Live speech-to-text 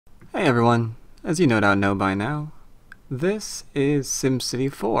Hey everyone, as you no doubt know by now, this is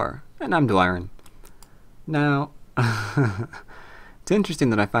SimCity 4, and I'm Dwyrin. Now, it's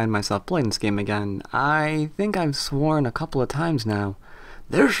interesting that I find myself playing this game again. I think I've sworn a couple of times now,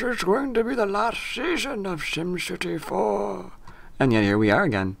 this is going to be the last season of SimCity 4. And yet here we are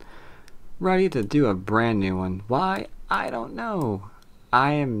again, ready to do a brand new one. Why? I don't know.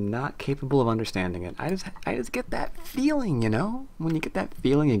 I am not capable of understanding it. I just get that feeling, you know? When you get that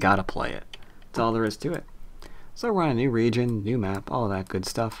feeling, you gotta play it. That's all there is to it. So we're on a new region, new map, all of that good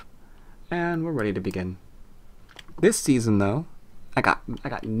stuff. And we're ready to begin. This season, though, I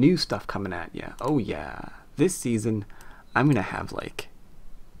got new stuff coming at you. Oh yeah. This season, I'm gonna have, like,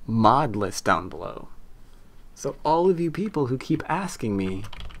 mod lists down below. So all of you people who keep asking me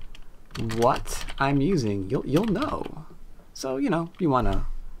what I'm using, you'll know. So, you know, if you want to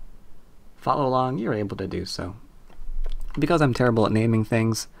follow along, you're able to do so. Because I'm terrible at naming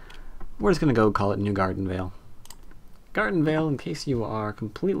things, we're just going to go call it New Garden Vale. Garden Vale, in case you are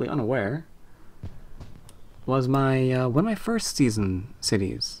completely unaware, was my one of my first season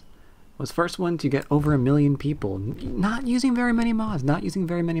cities. Was first one to get over 1 million people, not using very many mods, So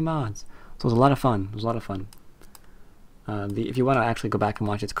it was a lot of fun. If you want to actually go back and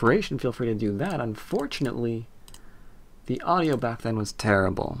watch its creation, feel free to do that. Unfortunately, the audio back then was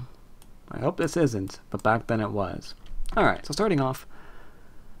terrible. I hope this isn't, but back then it was. Alright, so starting off,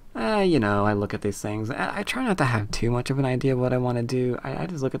 you know, I look at these things. I try not to have too much of an idea of what I want to do. I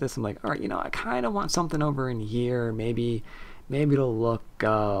just look at this and I'm like, alright, you know, I kind of want something over in here. Maybe it'll look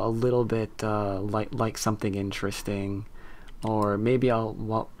a little bit like something interesting. Or maybe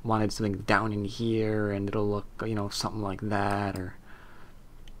I'll wanted something down in here and it'll look, you know, something like that. Or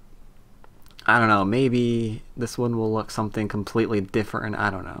I don't know, maybe this one will look something completely different, I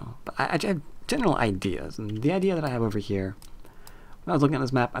don't know. But I have general ideas, and the idea that I have over here, when I was looking at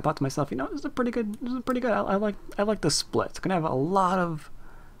this map, I thought to myself, you know, this is pretty good. I like the split. It's gonna have a lot of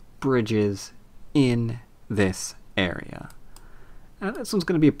bridges in this area. And this one's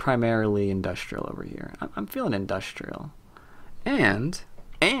gonna be primarily industrial over here. I'm feeling industrial. And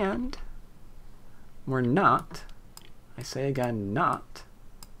we're not, I say again, not.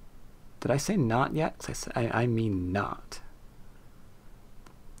 Did I say not yet? I mean not.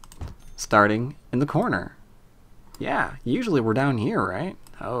 Starting in the corner. Yeah, usually we're down here, right?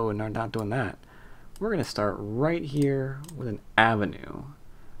 Oh, no, not doing that. We're going to start right here with an avenue.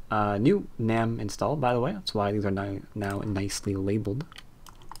 New NAM installed, by the way. That's why these are now nicely labeled.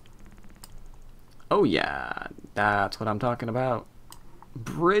 Oh yeah, that's what I'm talking about.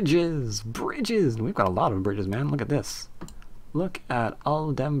 Bridges! And we've got a lot of bridges, man. Look at this. Look at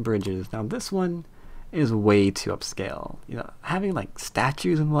all them bridges. Now this one is way too upscale. You know, having like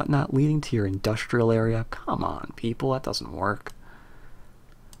statues and whatnot leading to your industrial area. Come on, people, that doesn't work.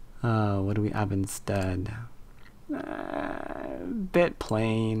 What do we have instead? Bit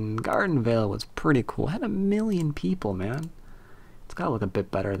plain. Garden Vale was pretty cool. It had 1 million people, man. It's gotta look a bit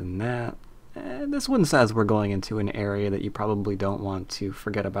better than that. This one says we're going into an area that you probably don't want to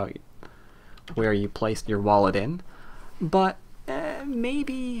forget about where you placed your wallet in. But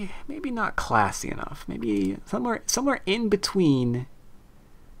maybe not classy enough. Maybe somewhere in between,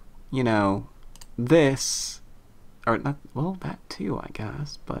 you know, this, or not, well, that too, I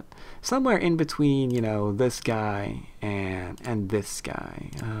guess, but somewhere in between, you know, this guy and this guy.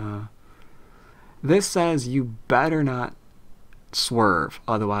 This says you better not swerve,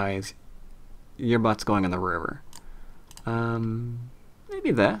 otherwise your butt's going in the river.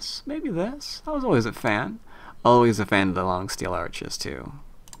 Maybe this. I was always a fan. Always a fan of the long steel arches, too.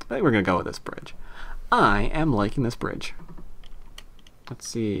 I think we're going to go with this bridge. I am liking this bridge. Let's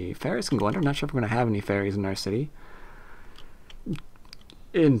see. Ferries can go under. I'm not sure if we're going to have any ferries in our city.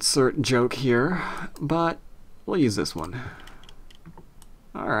 Insert joke here. But we'll use this one.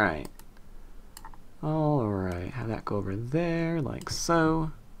 Alright. Alright. Have that go over there, like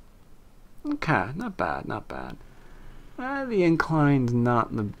so. Okay. Not bad. The incline's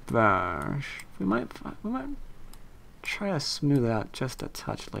not the best. We might try to smooth it out just a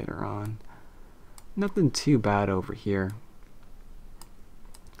touch later on. Nothing too bad over here.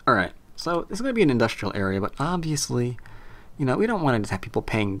 Alright, so this is going to be an industrial area, but obviously, you know, we don't want to just have people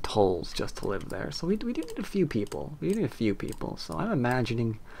paying tolls just to live there. So we do need a few people. So I'm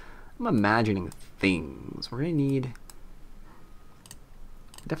imagining things. We're going to need,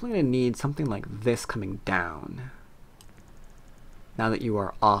 definitely going to need something like this coming down. Now that you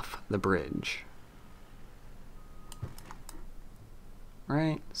are off the bridge.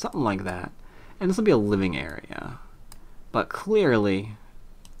 Right? Something like that. And this will be a living area. But clearly,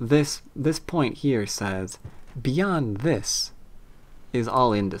 this point here says, beyond this, is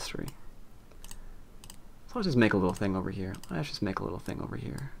all industry. So let's just make a little thing over here. Let's just make a little thing over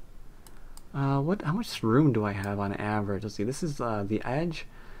here. How much room do I have on average? Let's see, this is the edge.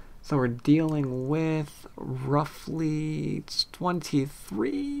 So we're dealing with roughly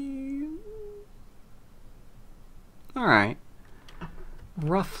 23. Alright.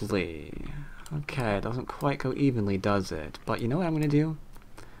 Roughly. Okay, it doesn't quite go evenly, does it? But you know what I'm going to do?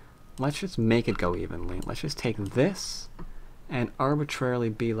 Let's just make it go evenly. Let's just take this and arbitrarily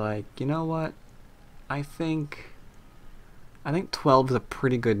be like, you know what? I think 12 is a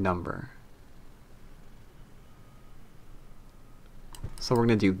pretty good number. So we're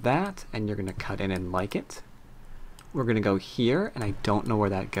going to do that, and you're going to cut in and like it. We're going to go here, and I don't know where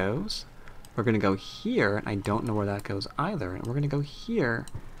that goes. We're going to go here, and I don't know where that goes either. And we're going to go here,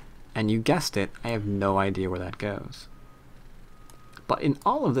 and you guessed it, I have no idea where that goes. But in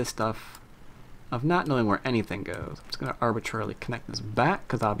all of this stuff of not knowing where anything goes, I'm just going to arbitrarily connect this back,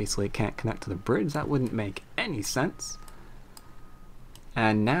 because obviously it can't connect to the bridge. That wouldn't make any sense.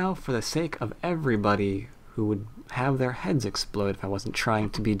 And now, for the sake of everybody who would have their heads explode if I wasn't trying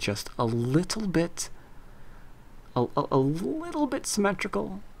to be just a little bit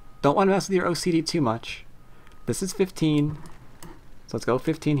symmetrical. Don't want to mess with your OCD too much. This is 15, so let's go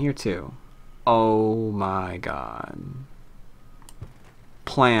 15 here too. Oh my god.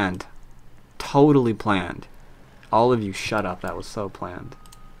 Planned. Totally planned. All of you shut up, that was so planned.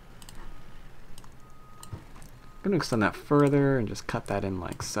 I'm going to extend that further and just cut that in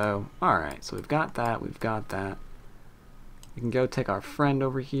like so. Alright, so we've got that, we've got that. We can go take our friend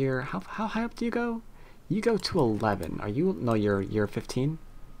over here. How high up do you go? You go to 11. Are you? No, you're 15.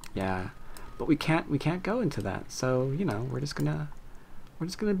 Yeah, but we can't go into that. So you know, we're just gonna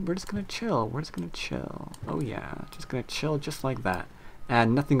chill. We're just gonna chill. Oh yeah, just gonna chill just like that.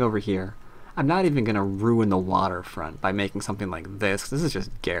 And nothing over here. I'm not even gonna ruin the waterfront by making something like this. This is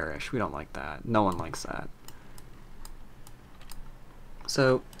just garish. We don't like that. No one likes that.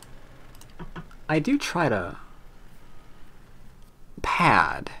 So I do try to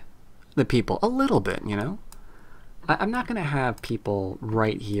pad the people a little bit, you know? I'm not going to have people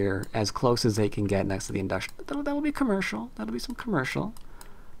right here as close as they can get next to the industrial. That'll be commercial. That'll be some commercial.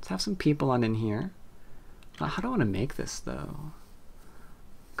 Let's have some people on in here. How do I want to make this, though?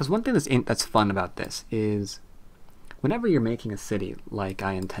 Because one thing that's fun about this is whenever you're making a city, like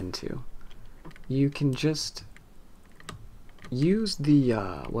I intend to, you can just use the,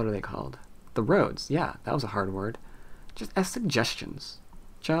 what are they called? The roads. Yeah, that was a hard word. Just as suggestions.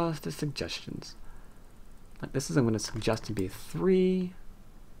 Just as suggestions. Like this is, I'm going to suggest to be 3.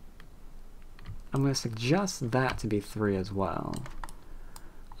 I'm going to suggest that to be 3 as well.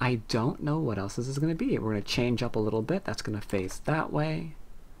 I don't know what else this is going to be. We're going to change up a little bit. That's going to face that way.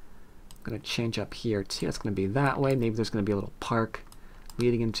 I'm going to change up here too. That's going to be that way. Maybe there's going to be a little park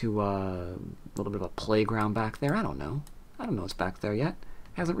leading into a little bit of a playground back there. I don't know. I don't know what's back there yet.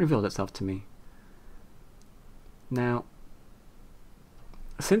 It hasn't revealed itself to me. Now,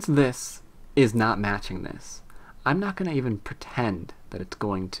 since this is not matching this, I'm not going to even pretend that it's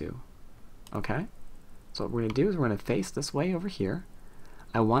going to. Okay? So what we're going to do is we're going to face this way over here.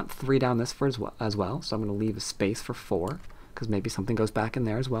 I want 3 down this for as well, so I'm going to leave a space for 4, because maybe something goes back in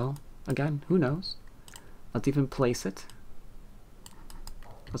there as well. Again, who knows? Let's even place it.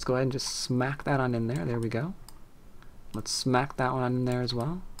 Let's go ahead and just smack that on in there. There we go. Let's smack that one on in there as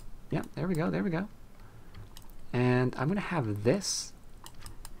well. Yep, there we go, there we go. And I'm going to have this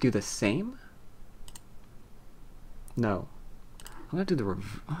do the same. No. I'm going to do the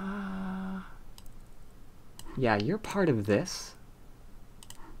yeah, you're part of this.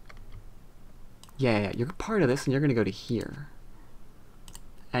 Yeah, you're part of this, and you're going to go to here.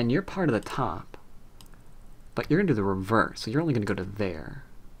 And you're part of the top. But you're going to do the reverse, so you're only going to go to there.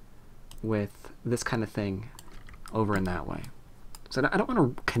 With this kind of thing over in that way. So I don't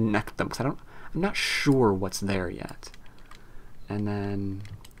want to connect them, because I'm not sure what's there yet. And then,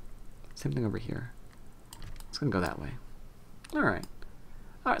 same thing over here. It's going to go that way. Alright.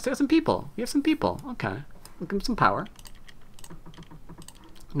 Alright, so we have some people. We have some people. Okay. We'll give them some power.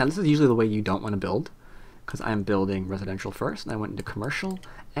 Now this is usually the way you don't want to build, because I'm building residential first, and I went into commercial,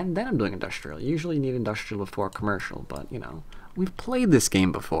 and then I'm doing industrial. Usually you need industrial before commercial, but, you know, we've played this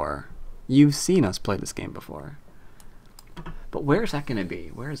game before. You've seen us play this game before. But where's that going to be?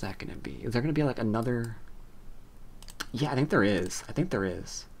 Where is that going to be? Is there going to be like another... Yeah, I think there is. I think there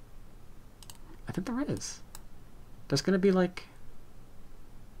is. I think there is. There's going to be like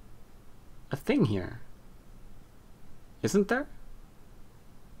a thing here. Isn't there?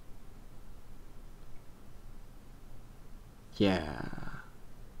 Yeah.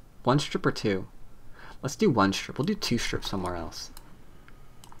 1 strip or 2? Let's do 1 strip. We'll do 2 strips somewhere else.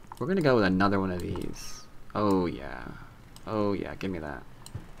 We're gonna go with another one of these. Oh yeah. Oh yeah, give me that.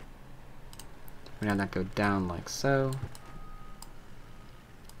 We're gonna have that go down like so.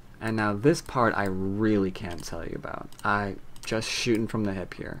 And now this part I really can't tell you about. I just shooting from the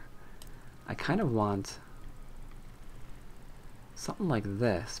hip here. I kind of want something like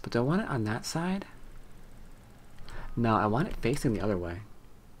this, but do I want it on that side? No, I want it facing the other way.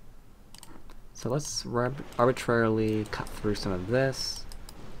 So let's arbitrarily cut through some of this,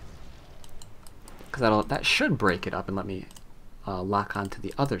 because that should break it up and let me lock onto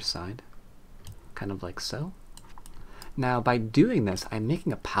the other side, kind of like so. Now, by doing this, I'm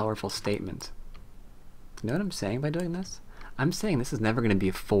making a powerful statement. You know what I'm saying by doing this? I'm saying this is never going to be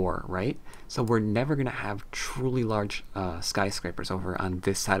a 4, right? So we're never going to have truly large skyscrapers over on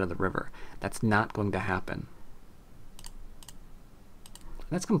this side of the river. That's not going to happen.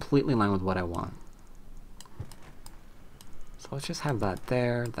 That's completely in line with what I want. So let's just have that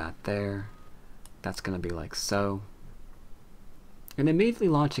there, that there. That's going to be like so. And immediately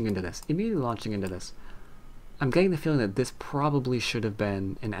launching into this, I'm getting the feeling that this probably should have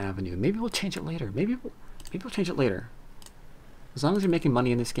been an avenue. Maybe we'll change it later. Maybe we'll change it later. As long as you're making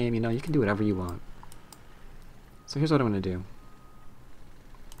money in this game, you know, you can do whatever you want. So here's what I'm going to do.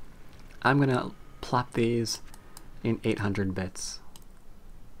 I'm going to plop these in 800 bits.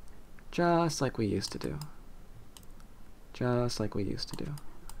 Just like we used to do. Just like we used to do.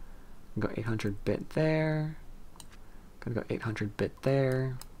 Go 800 bit there. Gonna go 800 bit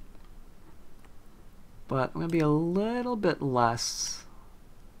there. But I'm gonna be a little bit less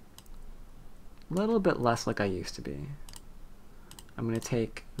like I used to be. I'm gonna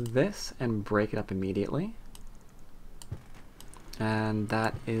take this and break it up immediately. And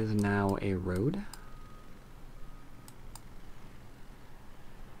that is now a road.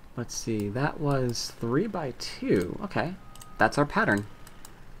 Let's see, that was 3 by 2. Okay, that's our pattern.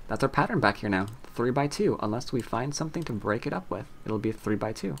 That's our pattern back here now. 3 by 2. Unless we find something to break it up with, it'll be 3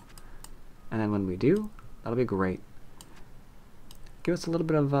 by 2. And then when we do, that'll be great. Give us a little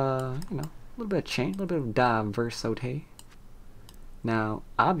bit of, you know, a little bit of change, a little bit of diversity. Now,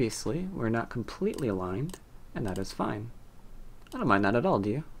 obviously, we're not completely aligned, and that is fine. I don't mind that at all, do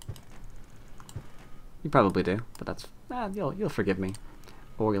you? You probably do, but that's, you'll forgive me.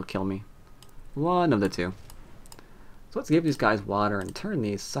 Or you'll kill me. One of the two. So let's give these guys water and turn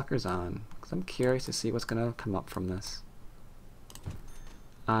these suckers on, because I'm curious to see what's going to come up from this.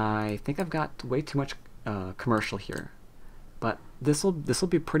 I think I've got way too much commercial here, but this'll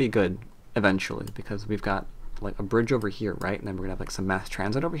be pretty good eventually, because we've got like a bridge over here, right? And then we're gonna have like some mass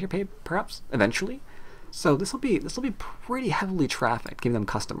transit over here, perhaps eventually. So this'll be pretty heavily trafficked, giving them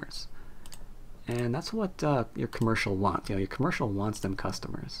customers. And that's what your commercial wants. You know, your commercial wants them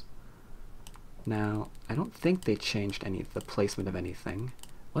customers. Now, I don't think they changed the placement of anything.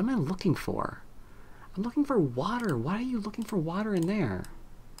 What am I looking for? I'm looking for water. Why are you looking for water in there?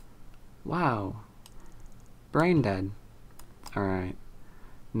 Wow. Brain dead. Alright.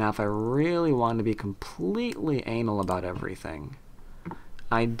 Now, if I really want to be completely anal about everything,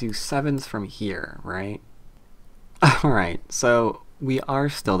 I'd do 7s from here, right? Alright, so we are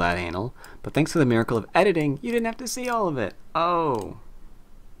still that anal, but thanks to the miracle of editing, you didn't have to see all of it. Oh,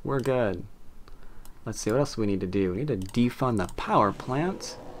 we're good. Let's see, what else do we need to do? We need to defund the power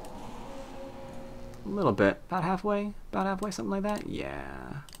plant. A little bit. About halfway, something like that?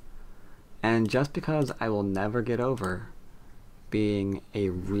 Yeah. And just because I will never get over being a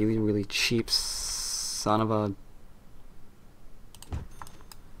really, really cheap son of a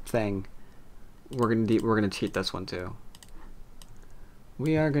thing, we're gonna cheat this one too.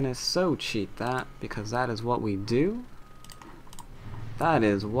 We are gonna so cheat that, because that is what we do. That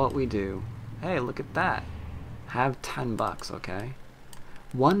is what we do. Hey, look at that. Have 10 bucks, okay?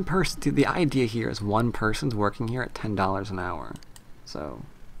 One person, the idea here is one person's working here at $10 an hour. So,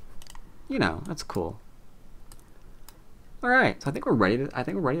 you know, that's cool. Alright, so I think we're ready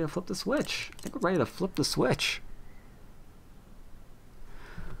to flip the switch.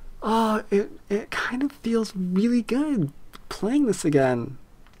 Oh, it kind of feels really good playing this again.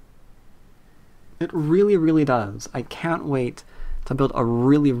 It really, really does. I can't wait to build a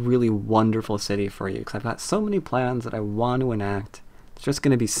really, really wonderful city for you, because I've got so many plans that I want to enact. It's just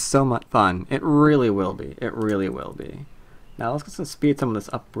going to be so much fun. It really will be. It really will be. Now let's just speed some of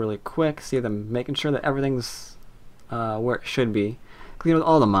this up really quick, see them making sure that everything's where it should be. Because, you know, with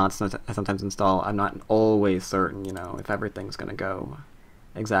all the mods I sometimes install, I'm not always certain, you know, if everything's going to go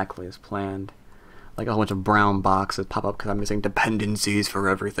exactly as planned. Like a whole bunch of brown boxes pop up because I'm missing dependencies for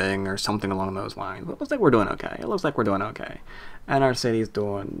everything or something along those lines. But it looks like we're doing okay. And our city's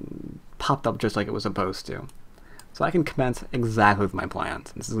popped up just like it was supposed to. So I can commence exactly with my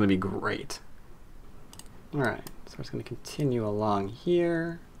plans. This is going to be great. Alright, so we're just going to continue along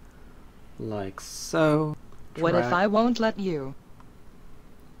here, like so. What if I won't let you?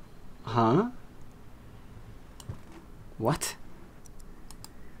 Huh? What?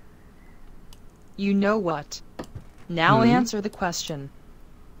 You know what? Now answer the question.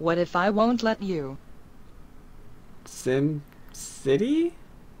 What if I won't let you? SimCity?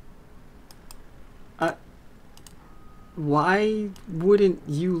 Why wouldn't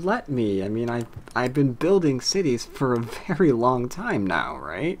you let me? I mean, I've been building cities for a very long time now,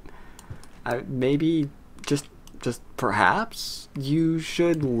 right? Maybe just perhaps you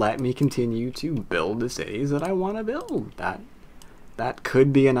should let me continue to build the cities that I want to build. That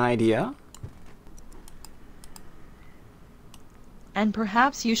could be an idea. And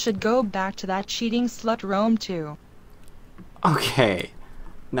perhaps you should go back to that cheating slut Rome too. Okay,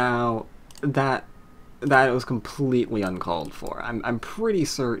 now that was completely uncalled for. I'm pretty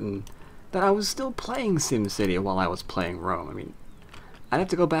certain that I was still playing SimCity while I was playing Rome. I mean, I'd have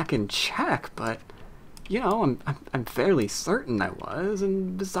to go back and check, but you know, I'm fairly certain I was.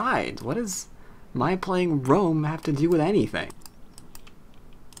 And besides, what does my playing Rome have to do with anything?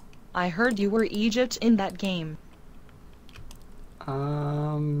 I heard you were Egypt in that game.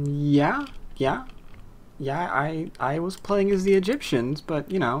 Yeah, I was playing as the Egyptians,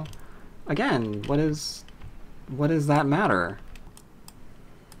 but you know, again, what does that matter?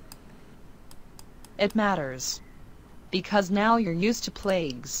 It matters. Because now you're used to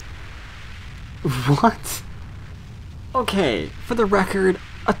plagues. What? Okay, for the record,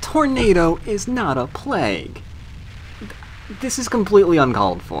 a tornado is not a plague. This is completely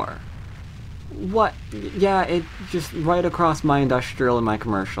uncalled for. What? Yeah, it just right across my industrial and my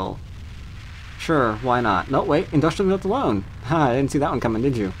commercial. Sure, why not? No, wait, industrial left alone. Ha, I didn't see that one coming,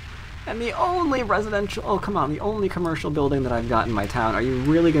 did you? And the only residential, oh come on, the only commercial building that I've got in my town, are you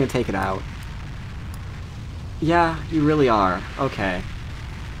really gonna take it out? Yeah, you really are. Okay.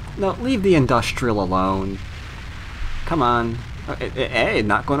 No, leave the industrial alone. Come on. Hey,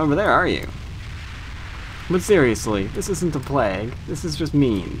 not going over there, are you? But seriously, this isn't a plague. This is just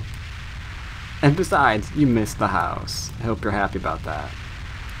mean. And besides, you missed the house. I hope you're happy about that.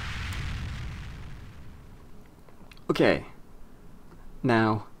 Okay.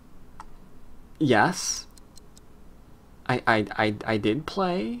 Now, yes, I did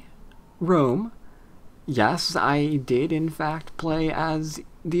play Rome. Yes, I did in fact play as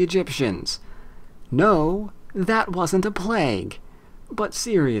the Egyptians. No, that wasn't a plague. But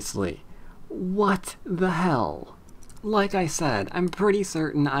seriously, what the hell? Like I said, I'm pretty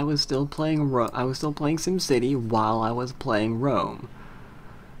certain I was still playing SimCity while I was playing Rome.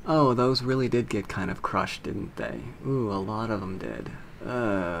 Oh, those really did get kind of crushed, didn't they? Ooh, a lot of them did.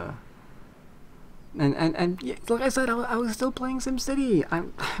 And yeah, like I said, I was still playing SimCity. I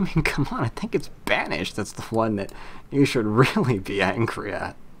mean, come on, I think it's Banished that's the one that you should really be angry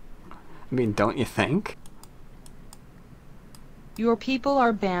at. I mean, don't you think? Your people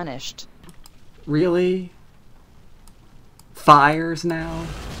are banished. Really? Fires now?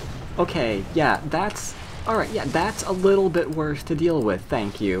 Okay, yeah, that's... Alright, yeah, that's a little bit worse to deal with,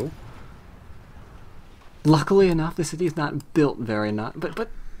 thank you. Luckily enough, the city's not built very but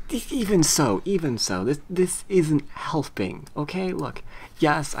even so, this isn't helping, okay? Look,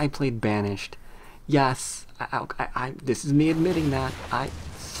 yes, I played Banished. Yes, this is me admitting that.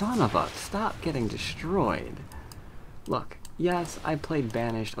 Son of a, stop getting destroyed. Look, yes, I played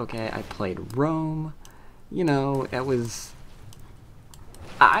Banished, okay? I played Rome. You know, it was...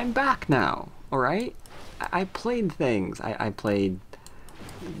 I'm back now, alright? I played things. I played...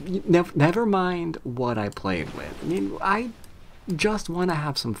 Never mind what I played with. I mean, I just want to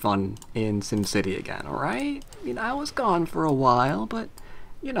have some fun in SimCity again, alright? I mean, I was gone for a while, but,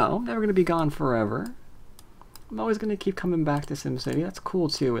 you know, I'm never going to be gone forever. I'm always going to keep coming back to SimCity. That's cool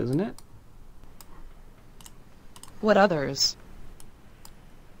too, isn't it? What others?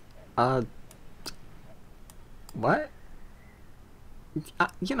 What?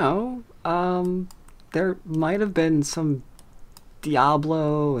 You know, there might have been some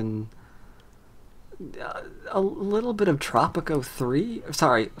Diablo and a little bit of Tropico 3.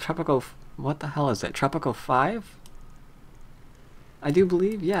 Sorry, Tropico... What the hell is it? Tropico 5? I do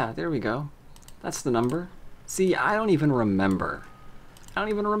believe? Yeah, there we go. That's the number. See, I don't even remember. I don't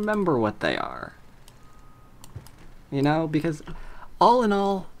even remember what they are. You know, because all in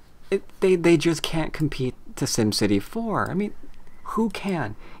all, they just can't compete to SimCity 4. I mean, who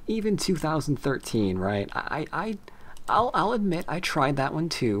can? Even 2013, right? I'll admit I tried that one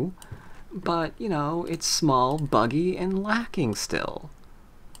too, but you know, it's small, buggy, and lacking still.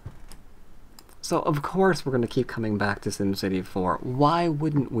 So of course we're going to keep coming back to SimCity 4. Why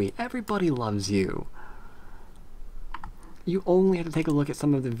wouldn't we? Everybody loves you. You only have to take a look at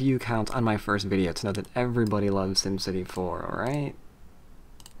some of the view counts on my first video to know that everybody loves SimCity 4, alright?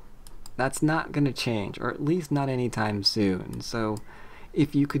 That's not going to change, or at least not anytime soon. So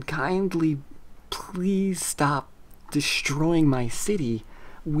if you could kindly please stop destroying my city,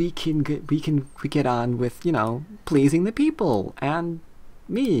 we can get on with, you know, pleasing the people and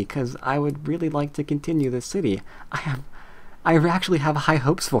me, because I would really like to continue this city. I actually have high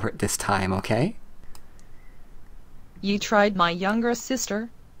hopes for it this time, okay? You tried my younger sister?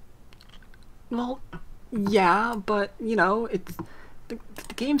 Well, yeah, but, you know, the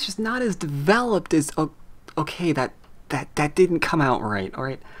game's just not as developed as, okay, that didn't come out right,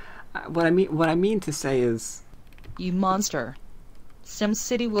 alright? What I mean to say is... You monster.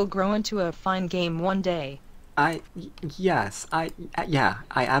 SimCity will grow into a fine game one day. I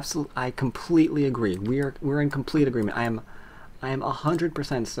completely agree. We're in complete agreement. I am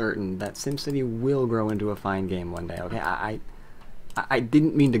 100% certain that SimCity will grow into a fine game one day. Okay, I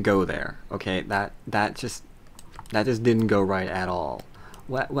didn't mean to go there. Okay, that just didn't go right at all.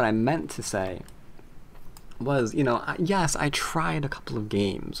 What I meant to say was, you know, yes, I tried a couple of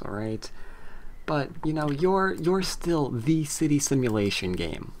games, all right, but you know, you're still the city simulation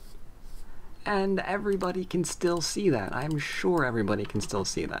game. And everybody can still see that. I'm sure everybody can still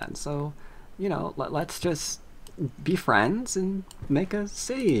see that. So, you know, let's just be friends and make a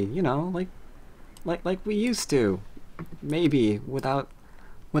city, you know, like we used to. Maybe without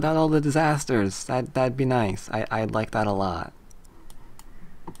all the disasters. That'd be nice. I'd like that a lot.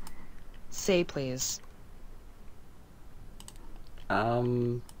 Say please.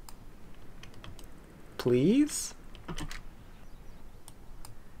 Please?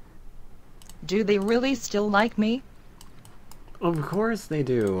 Do they really still like me? Of course they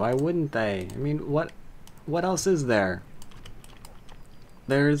do. Why wouldn't they? I mean, what else is there?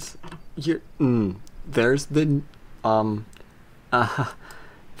 There's there's the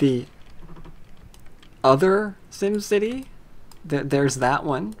the other SimCity. There's that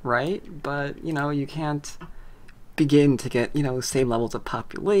one, right? But you know, you can't begin to get, you know, same levels of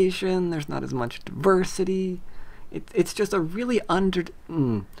population. There's not as much diversity. It's just a really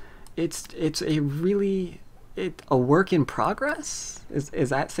it's a really a work in progress. Is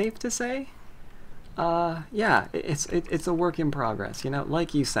that safe to say? Yeah, it's a work in progress. You know,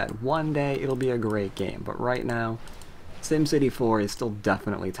 like you said, one day it'll be a great game, but right now, SimCity 4 is still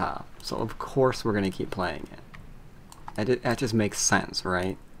definitely top. So of course we're gonna keep playing it. That just makes sense,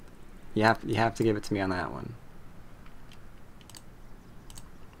 right? You have to give it to me on that one,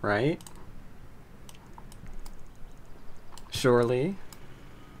 right? Surely.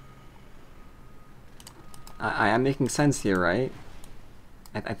 I am making sense here, right?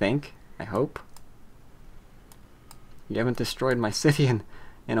 I think. I hope. You haven't destroyed my city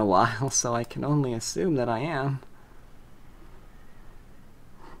in a while, so I can only assume that I am.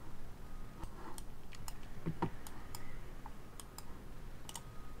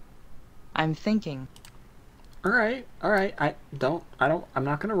 I'm thinking. Alright. I'm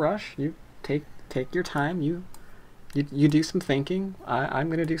not gonna rush. You take your time. You do some thinking.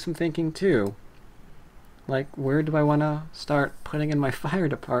 I'm gonna do some thinking too. Like, where do I want to start putting in my fire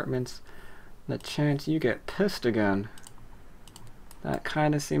departments? The chance you get pissed again. That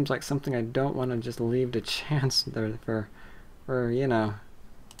kind of seems like something I don't want to just leave to chance there for you know,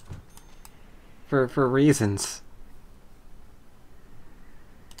 for reasons.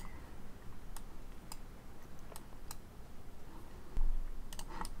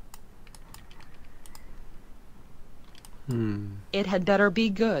 It had better be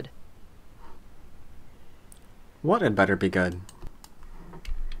good. What had better be good?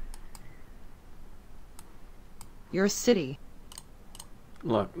 Your city.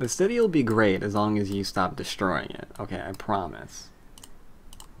 Look, the city will be great as long as you stop destroying it. Okay, I promise.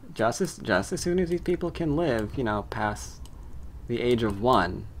 Just as soon as these people can live, you know, past the age of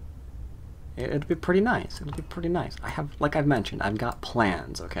 1, it'll be pretty nice. It'll be pretty nice. Like I've mentioned, I've got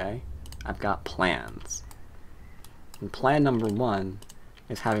plans, okay? I've got plans. And plan number 1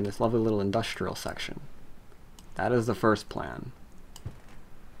 is having this lovely little industrial section. That is the first plan.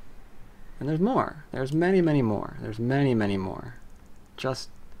 And there's more. There's many, many more. There's many, many more. Just,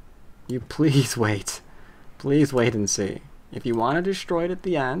 you please wait. Please wait and see. If you want to destroy it at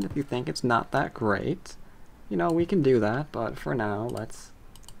the end, if you think it's not that great, you know, we can do that, but for now, let's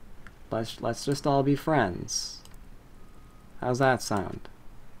just all be friends. How's that sound?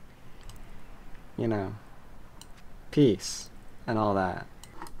 You know, peace and all that.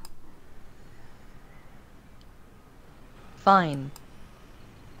 Fine.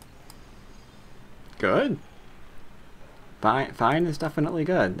 good. Fine is definitely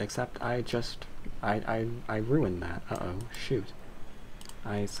good, except I ruined that. Uh-oh, shoot.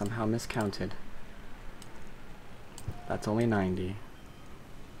 I somehow miscounted. That's only 90.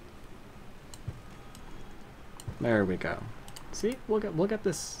 There we go. See, we'll get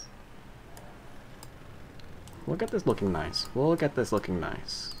this. We'll get this looking nice. We'll get this looking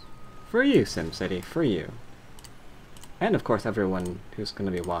nice. For you, SimCity, for you. And of course everyone who's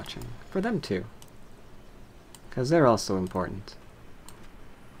going to be watching. For them too. Because they're also important.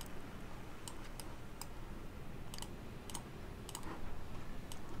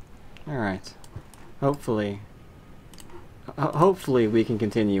 Alright. Hopefully we can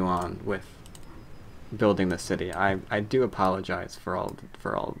continue on with building the city. I do apologize for all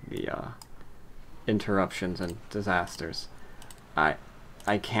the interruptions and disasters. I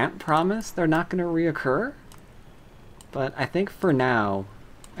can't promise they're not going to reoccur, but I think for now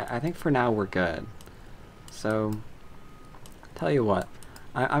we're good. So, tell you what,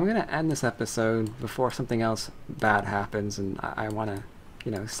 I'm going to end this episode before something else bad happens, and I want to,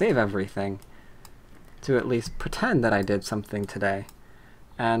 you know, save everything to at least pretend that I did something today.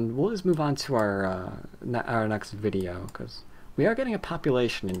 And we'll just move on to our next video, because we are getting a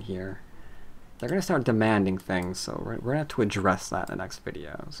population in here. They're going to start demanding things, so we're going to have to address that in the next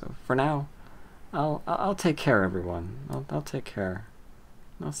video. So for now, I'll take care, everyone. I'll take care.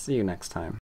 I'll see you next time.